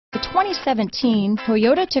2017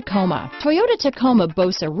 Toyota Tacoma. Toyota Tacoma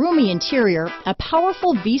boasts a roomy interior, a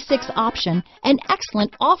powerful V6 option, and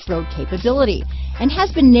excellent off-road capability, and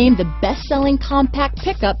has been named the best-selling compact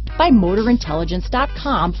pickup by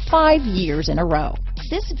MotorIntelligence.com 5 years in a row.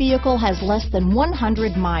 This vehicle has less than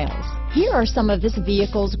 100 miles. Here are some of this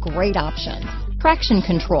vehicle's great options: traction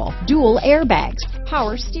control, dual airbags,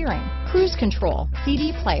 power steering, cruise control,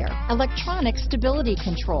 CD player, electronic stability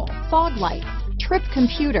control, fog lights, trip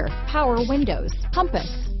computer, power windows, compass,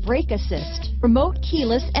 brake assist, remote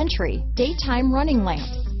keyless entry, daytime running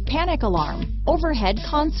lamps, panic alarm, overhead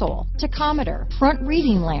console, tachometer, front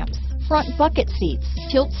reading lamps, front bucket seats,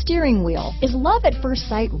 tilt steering wheel. Is love at first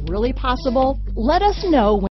sight really possible? Let us know when